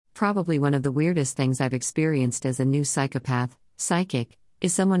Probably one of the weirdest things I've experienced as a new psychic,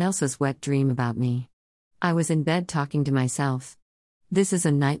 is someone else's wet dream about me. I was in bed talking to myself. This is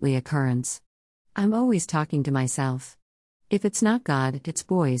a nightly occurrence. I'm always talking to myself. If it's not God, it's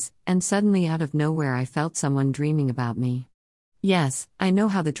boys, and suddenly out of nowhere I felt someone dreaming about me. Yes, I know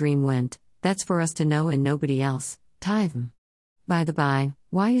how the dream went, that's for us to know and nobody else. Time. By the by,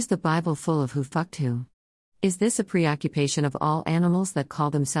 why is the Bible full of who fucked who? Is this a preoccupation of all animals that call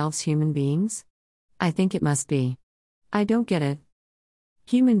themselves human beings? I think it must be. I don't get it.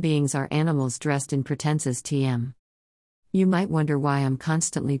 Human beings are animals dressed in pretenses TM. You might wonder why I'm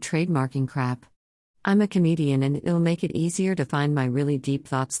constantly trademarking crap. I'm a comedian and it'll make it easier to find my really deep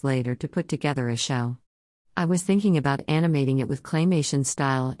thoughts later to put together a show. I was thinking about animating it with Claymation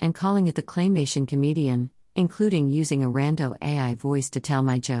style and calling it the Claymation Comedian, including using a rando AI voice to tell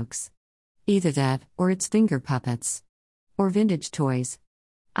my jokes. Either that, or it's finger puppets. Or vintage toys.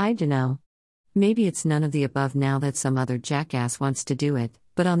 I dunno. Maybe it's none of the above now that some other jackass wants to do it,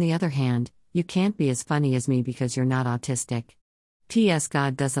 but on the other hand, you can't be as funny as me because you're not autistic. P.S.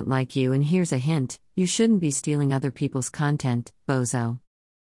 God doesn't like you, and here's a hint, you shouldn't be stealing other people's content, bozo.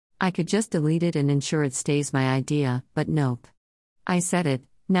 I could just delete it and ensure it stays my idea, but nope. I said it,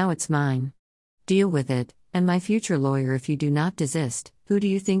 now it's mine. Deal with it, and my future lawyer if you do not desist. Who do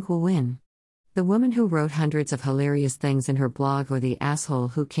you think will win? The woman who wrote hundreds of hilarious things in her blog, or the asshole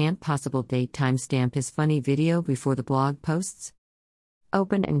who can't possible date timestamp his funny video before the blog posts?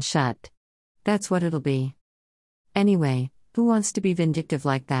 Open and shut. That's what it'll be. Anyway, who wants to be vindictive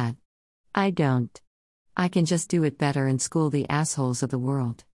like that? I don't. I can just do it better and school the assholes of the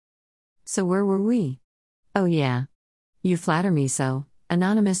world. So where were we? Oh yeah. You flatter me so,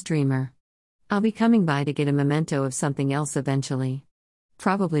 anonymous dreamer. I'll be coming by to get a memento of something else eventually.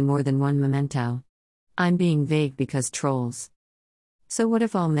 Probably more than one memento. I'm being vague because trolls. So what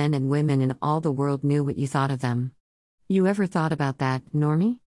if all men and women in all the world knew what you thought of them? You ever thought about that,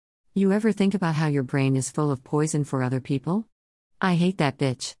 normie? You ever think about how your brain is full of poison for other people? I hate that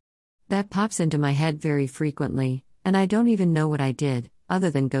bitch. That pops into my head very frequently, and I don't even know what I did, other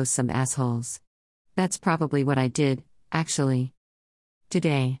than ghost some assholes. That's probably what I did, actually.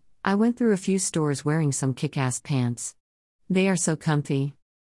 Today, I went through a few stores wearing some kick-ass pants. They are so comfy.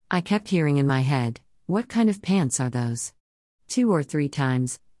 I kept hearing in my head, what kind of pants are those? 2 or 3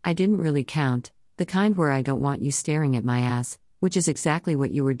 times, I didn't really count, the kind where I don't want you staring at my ass, which is exactly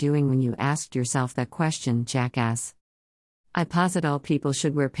what you were doing when you asked yourself that question, jackass. I posit all people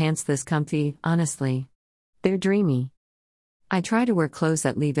should wear pants this comfy, honestly. They're dreamy. I try to wear clothes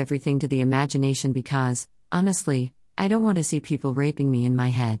that leave everything to the imagination because, honestly, I don't want to see people raping me in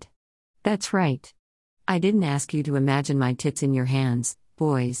my head. That's right. I didn't ask you to imagine my tits in your hands,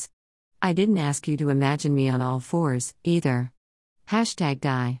 boys. I didn't ask you to imagine me on all fours, either.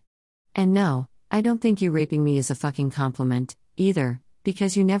 #die. And no, I don't think you raping me is a fucking compliment, either,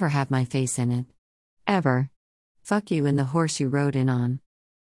 because you never have my face in it. Ever. Fuck you and the horse you rode in on.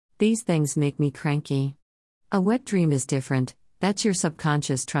 These things make me cranky. A wet dream is different, that's your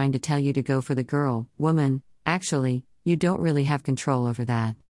subconscious trying to tell you to go for the girl, woman, actually, you don't really have control over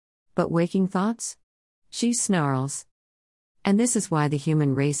that. But waking thoughts? She snarls. And this is why the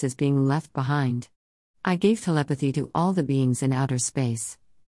human race is being left behind. I gave telepathy to all the beings in outer space.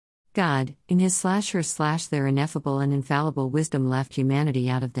 God, in his /her/their ineffable and infallible wisdom, left humanity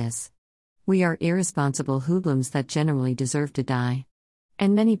out of this. We are irresponsible hoodlums that generally deserve to die.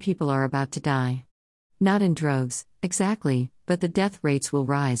 And many people are about to die. Not in droves, exactly, but the death rates will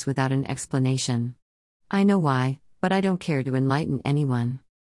rise without an explanation. I know why, but I don't care to enlighten anyone.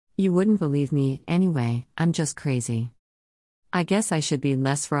 You wouldn't believe me, anyway, I'm just crazy. I guess I should be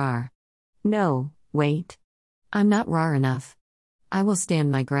less rar. No, wait. I'm not rar enough. I will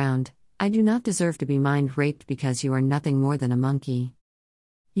stand my ground. I do not deserve to be mind raped because you are nothing more than a monkey.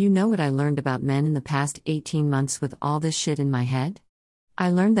 You know what I learned about men in the past 18 months with all this shit in my head?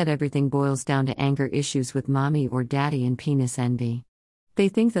 I learned that everything boils down to anger issues with mommy or daddy and penis envy. They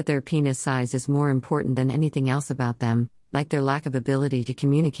think that their penis size is more important than anything else about them, like their lack of ability to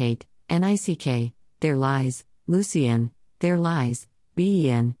communicate, NICK, their lies, Lucian, their lies,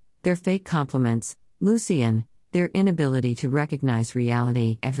 BEN, their fake compliments, Lucian, their inability to recognize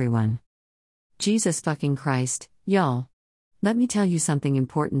reality, everyone. Jesus fucking Christ, y'all. Let me tell you something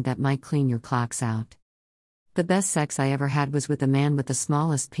important that might clean your clocks out. The best sex I ever had was with a man with the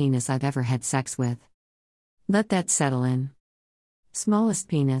smallest penis I've ever had sex with. Let that settle in. Smallest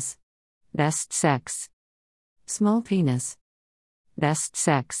penis. Best sex. Small penis. Best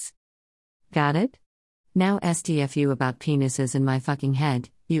sex. Got it? Now STFU about penises in my fucking head,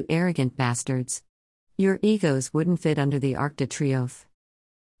 you arrogant bastards. Your egos wouldn't fit under the Arc de Triomphe.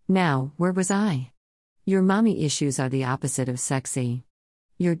 Now, where was I? Your mommy issues are the opposite of sexy.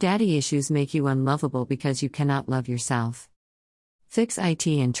 Your daddy issues make you unlovable because you cannot love yourself. Fix it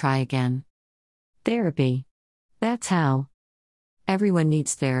and try again. Therapy. That's how. Everyone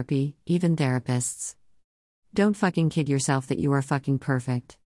needs therapy, even therapists. Don't fucking kid yourself that you are fucking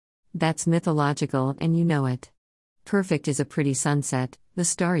perfect. That's mythological and you know it. Perfect is a pretty sunset, the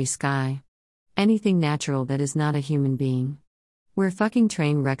starry sky. Anything natural that is not a human being. We're fucking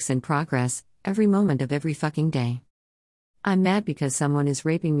train wrecks in progress, every moment of every fucking day. I'm mad because someone is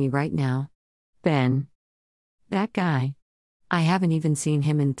raping me right now. Ben. That guy. I haven't even seen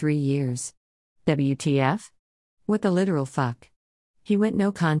him in 3 years. WTF? What the literal fuck? He went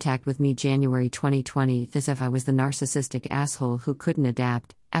no contact with me January 2020 as if I was the narcissistic asshole who couldn't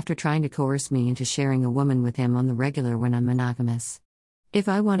adapt, after trying to coerce me into sharing a woman with him on the regular when I'm monogamous. If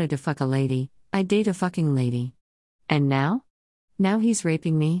I wanted to fuck a lady, I'd date a fucking lady. And now? Now he's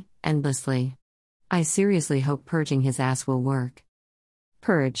raping me, endlessly. I seriously hope purging his ass will work.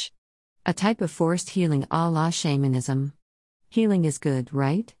 Purge. A type of forced healing a la shamanism. Healing is good,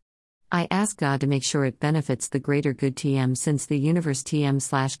 right? I ask God to make sure it benefits the greater good TM since the universe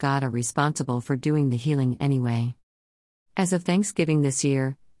TM/God are responsible for doing the healing anyway. As of Thanksgiving this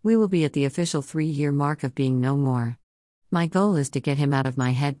year, we will be at the official 3-year mark of being no more. My goal is to get him out of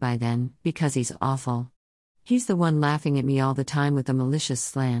my head by then, because he's awful. He's the one laughing at me all the time with a malicious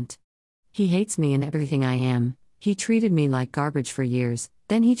slant. He hates me and everything I am. He treated me like garbage for years,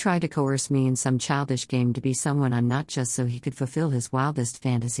 then he tried to coerce me in some childish game to be someone I'm not just so he could fulfill his wildest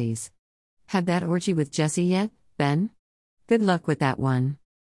fantasies. Had that orgy with Jesse yet, Ben? Good luck with that one.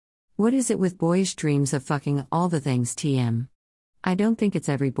 What is it with boyish dreams of fucking all the things TM? I don't think it's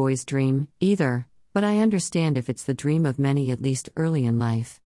every boy's dream, either, but I understand if it's the dream of many at least early in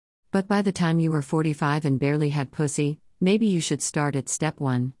life. But by the time you were 45 and barely had pussy, maybe you should start at step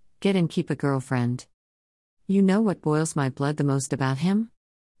 1, get and keep a girlfriend. You know what boils my blood the most about him?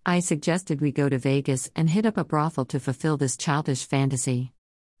 I suggested we go to Vegas and hit up a brothel to fulfill this childish fantasy.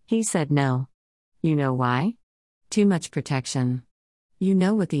 He said no. You know why? Too much protection. You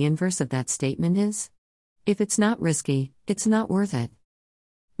know what the inverse of that statement is? If it's not risky, it's not worth it.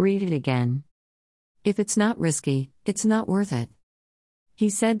 Read it again. If it's not risky, it's not worth it. He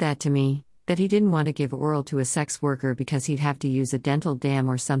said that to me, that he didn't want to give oral to a sex worker because he'd have to use a dental dam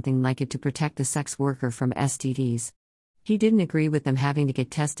or something like it to protect the sex worker from STDs. He didn't agree with them having to get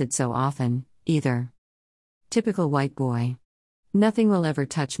tested so often, either. Typical white boy. Nothing will ever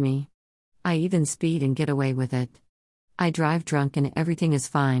touch me. I even speed and get away with it. I drive drunk and everything is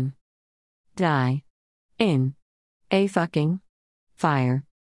fine. Die. In. A fucking. Fire.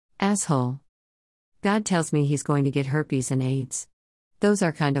 Asshole. God tells me he's going to get herpes and AIDS. Those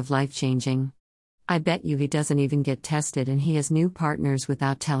are kind of life-changing. I bet you he doesn't even get tested and he has new partners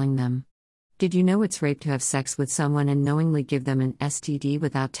without telling them. Did you know it's rape to have sex with someone and knowingly give them an STD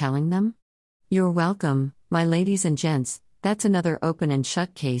without telling them? You're welcome, my ladies and gents. That's another open and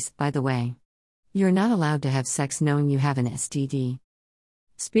shut case, by the way. You're not allowed to have sex knowing you have an STD.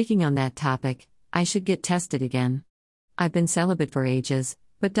 Speaking on that topic, I should get tested again. I've been celibate for ages,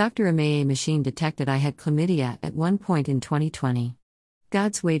 but Dr. Amae machine detected I had chlamydia at one point in 2020.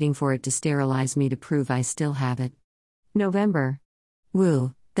 God's waiting for it to sterilize me to prove I still have it. November.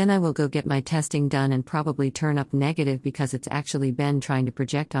 Woo, then I will go get my testing done and probably turn up negative because it's actually Ben trying to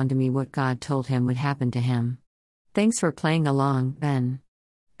project onto me what God told him would happen to him. Thanks for playing along, Ben.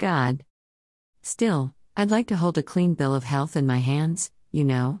 God. Still, I'd like to hold a clean bill of health in my hands, you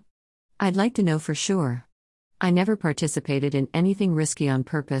know? I'd like to know for sure. I never participated in anything risky on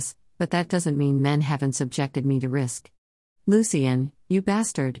purpose, but that doesn't mean men haven't subjected me to risk. Lucian, you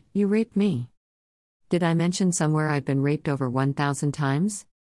bastard, you raped me. Did I mention somewhere I've been raped over 1,000 times?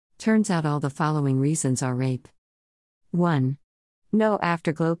 Turns out all the following reasons are rape. 1. No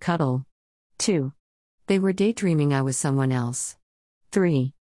afterglow cuddle. 2. They were daydreaming I was someone else.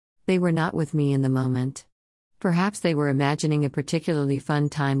 3. They were not with me in the moment. Perhaps they were imagining a particularly fun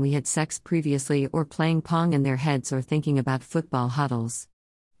time we had sex previously or playing Pong in their heads or thinking about football huddles.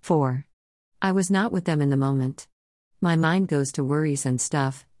 4. I was not with them in the moment. My mind goes to worries and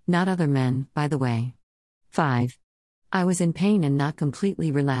stuff, not other men, by the way. 5. I was in pain and not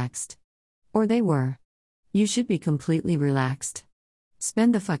completely relaxed. Or they were. You should be completely relaxed.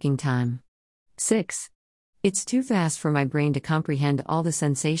 Spend the fucking time. 6. It's too fast for my brain to comprehend all the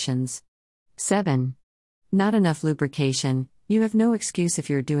sensations. 7. Not enough lubrication. You have no excuse if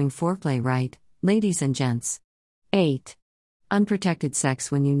you're doing foreplay right, ladies and gents. 8. Unprotected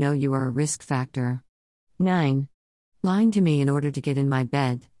sex when you know you are a risk factor. 9. Lying to me in order to get in my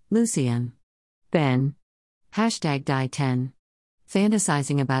bed, Lucian. Ben. #die10.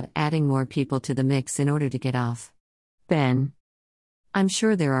 fantasizing about adding more people to the mix in order to get off. Ben. I'm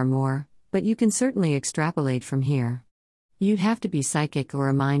sure there are more, but you can certainly extrapolate from here. You'd have to be psychic or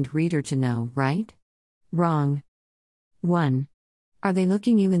a mind reader to know, right? Wrong. 1. Are they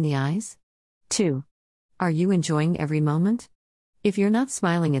looking you in the eyes? 2. Are you enjoying every moment? If you're not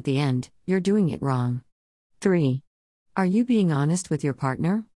smiling at the end, you're doing it wrong. 3. Are you being honest with your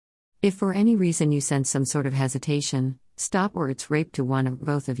partner? If for any reason you sense some sort of hesitation, stop or it's rape to one or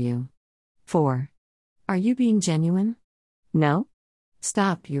both of you. 4. Are you being genuine? No?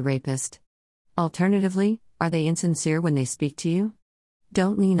 Stop, you rapist. Alternatively, are they insincere when they speak to you?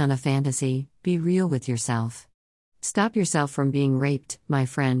 Don't lean on a fantasy, be real with yourself. Stop yourself from being raped, my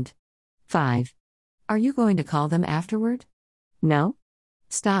friend. 5. Are you going to call them afterward? No?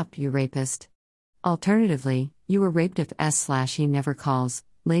 Stop, you rapist. Alternatively, you were raped if he never calls,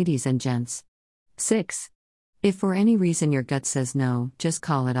 ladies and gents. 6. If for any reason your gut says no, just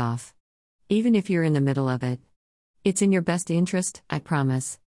call it off. Even if you're in the middle of it. It's in your best interest, I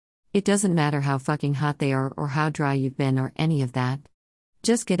promise. It doesn't matter how fucking hot they are or how dry you've been or any of that.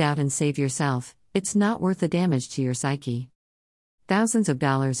 Just get out and save yourself, it's not worth the damage to your psyche. Thousands of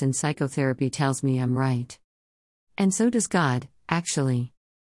dollars in psychotherapy tells me I'm right. And so does God, actually.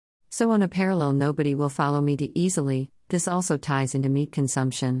 So on a parallel, nobody will follow me too easily. This also ties into meat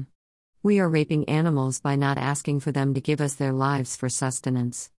consumption. We are raping animals by not asking for them to give us their lives for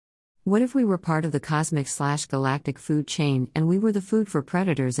sustenance. What if we were part of the cosmic/galactic food chain and we were the food for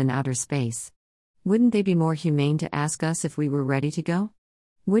predators in outer space? Wouldn't they be more humane to ask us if we were ready to go?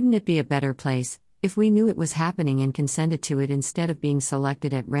 Wouldn't it be a better place if we knew it was happening and consented to it instead of being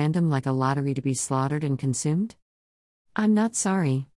selected at random like a lottery to be slaughtered and consumed? I'm not sorry.